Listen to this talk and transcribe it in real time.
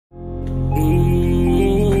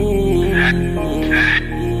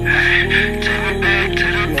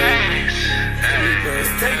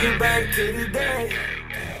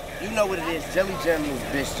You know what it is, Jelly Jam in this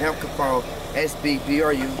bitch, Jamcapone, SB,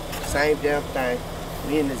 BRU, same damn thing.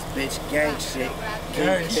 We in this bitch, gang shit.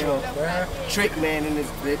 Gang shit, man. Trick man in this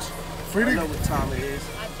bitch. You know what time it is.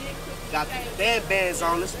 Got the bands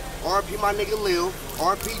on us. RP my nigga Lil,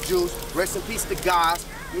 RP Juice, rest in peace to guys.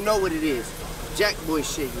 You know what it is. Jack boy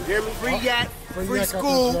shit, you hear me? Free yak, free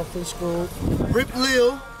school, Rip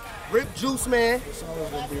Lil, Rip Juice man. It's always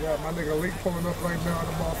gonna be that. My nigga Link pulling up right now,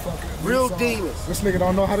 the motherfucker. Real demons. This nigga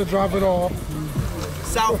don't know how to drive it all.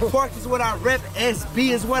 South Park is what I rep,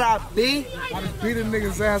 SB is what I be. I just beat a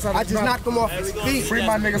nigga's ass out of I just knocked him off his feet. Free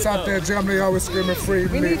my niggas out there, Jam, they always screaming free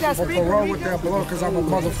me. But roll with that blow, cause I'm a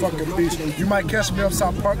motherfucking beast. You might catch me up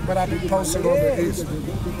South Park, but I be posted on the east.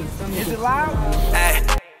 Is it loud? Hey,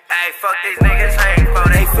 fuck these niggas hateful.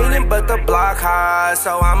 They feelin' but the block high,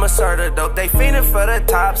 so I'ma serve the dope. They feelin' for the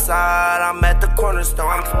top side. I'm at the corner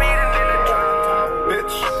store. I'm speeding in the drop,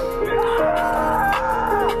 bitch.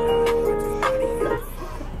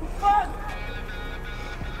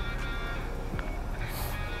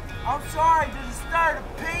 I'm sorry to disturb the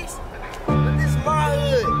peace, but this is my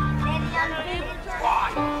hood.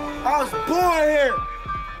 I was born here.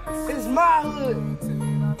 It's my hood.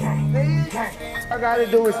 All I gotta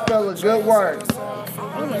do is spell a good word.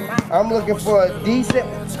 I'm looking for a decent.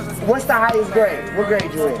 What's the highest grade? What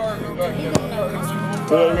grade you in?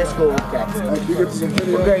 Yeah, in this school. Okay.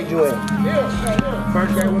 What grade you in?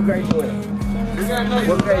 First grade. What grade you in?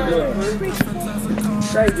 What grade you in?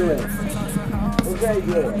 Grade you in? What grade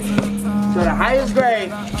you in? So the highest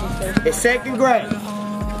grade is second grade.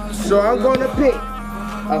 So I'm gonna pick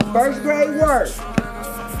a first grade word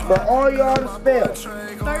for all y'all to spell.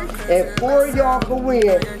 And 4 of y'all can win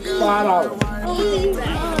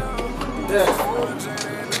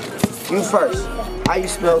 $5. You first. How you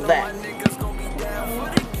spell that?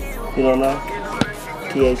 You don't know?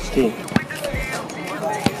 THT.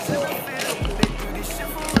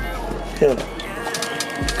 Him.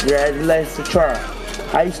 Yeah, let's try.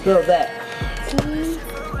 How you spell that?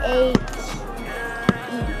 T-H-E.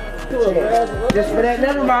 Just for that,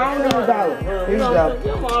 never mind, I don't need $1. Here you go.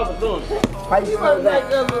 How you spell that?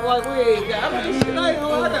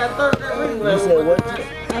 You said what?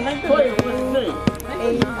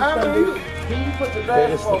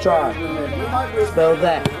 Just for try. Spell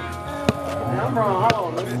that.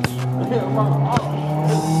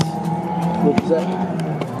 What's that?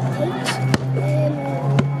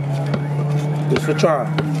 Just for try.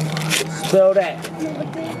 Spell that.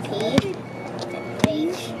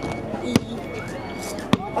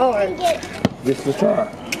 Alright. Just for try.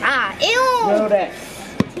 Spell that.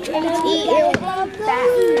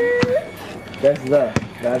 That's that.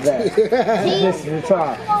 That's that. This is the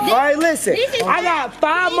try. Alright, listen. I got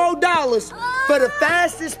 $5 more for the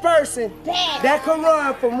fastest person that can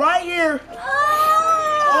run from right here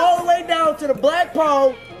all the way down to the black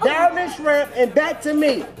pole, down this ramp, and back to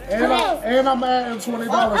me. And I'm adding $20 to it.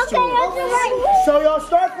 So y'all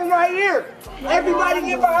start from right here. Everybody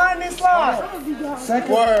get behind this line.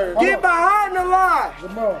 Second word. Get behind the line.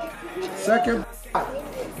 Second.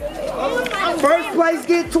 First place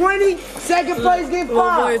get 20, second place get 5.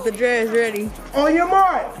 Boys, the dress ready. On your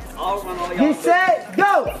mark. Get set,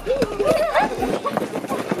 go.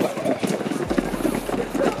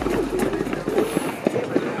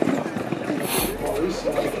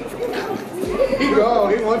 He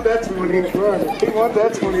want that 20 for him. He want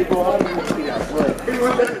that 20 for him. He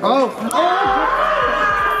want that. Oh.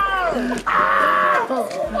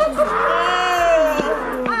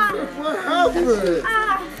 What happened?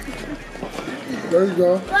 There you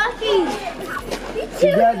go. Lucky.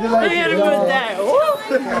 Congratulations.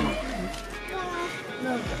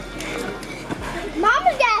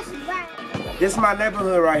 Mama got some. This is my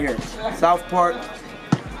neighborhood right here. South Park.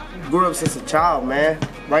 Grew up since a child, man.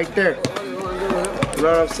 Right there. You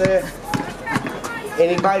know what I'm saying?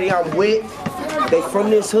 Anybody I'm with, they from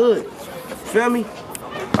this hood. Feel me?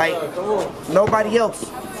 Like, nobody else.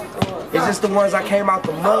 It's just the ones I came out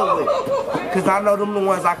the mud with. Cause I know them the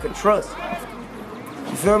ones I could trust.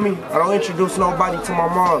 You feel me? I don't introduce nobody to my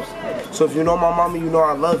moms. So if you know my mama, you know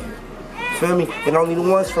I love you. You feel me? And only the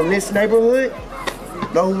ones from this neighborhood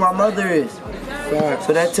know who my mother is.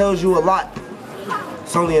 So that tells you a lot.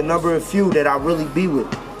 It's only a number of few that I really be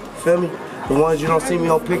with. You feel me? The ones you don't see me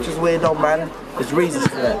on pictures with, it don't matter. There's reasons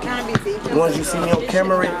for that. The ones you see me on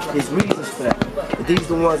camera, there's reasons for that. But these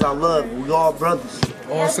are the ones I love. We all brothers.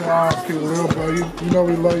 Also, people, little bro, you know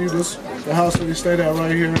we love you. This the house that we stayed at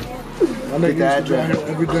right here. My nigga used to be out here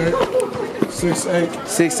every day.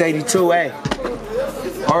 682A.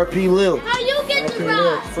 RP Lil. How you get the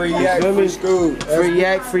ride? Free yak, free scoop. Free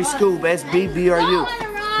yak, free scoop. SB, BRU.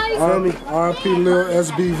 feel me? R.I.P. Lil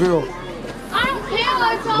SBville. I don't care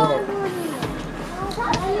what's all.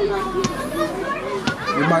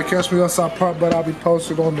 You might catch me on South Park, but I'll be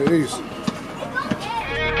posted on the East.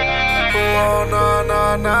 Oh, na,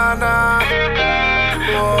 na, na, na.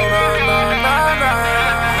 Oh, na, na, na, na.